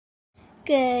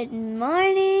Good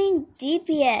morning,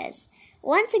 DPS.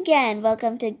 Once again,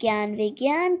 welcome to Gyan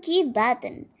Vigyan Ki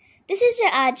Batan. This is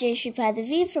your RJ Shri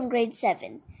Padavi from grade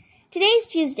 7. Today is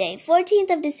Tuesday,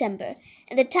 14th of December,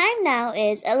 and the time now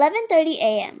is 11:30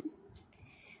 a.m.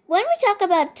 When we talk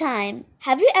about time,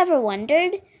 have you ever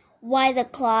wondered why the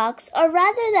clocks, or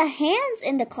rather the hands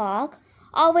in the clock,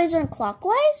 always run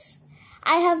clockwise?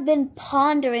 I have been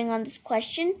pondering on this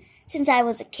question since I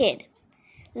was a kid.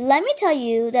 Let me tell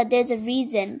you that there's a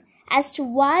reason as to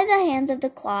why the hands of the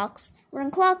clocks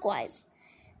run clockwise.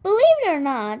 Believe it or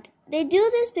not, they do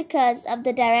this because of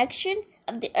the direction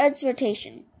of the Earth's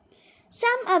rotation.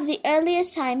 Some of the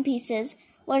earliest timepieces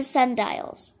were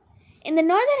sundials. In the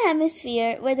northern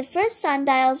hemisphere, where the first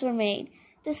sundials were made,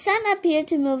 the sun appeared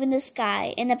to move in the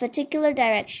sky in a particular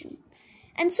direction,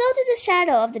 and so did the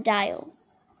shadow of the dial.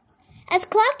 As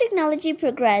clock technology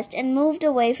progressed and moved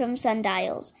away from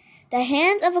sundials, the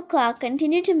hands of a clock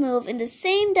continued to move in the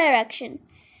same direction,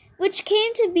 which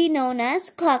came to be known as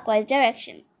clockwise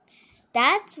direction.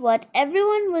 That's what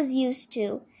everyone was used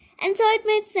to, and so it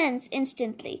made sense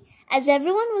instantly, as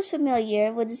everyone was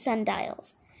familiar with the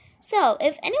sundials. So,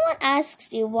 if anyone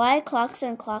asks you why clocks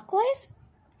run clockwise,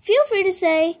 feel free to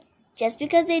say, just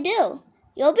because they do.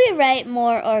 You'll be right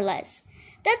more or less.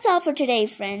 That's all for today,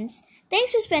 friends.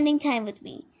 Thanks for spending time with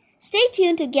me. Stay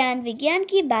tuned to Gyan Vigyan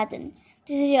Ki Batan.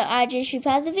 This is your RJ Shri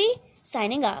Padavi,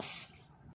 signing off.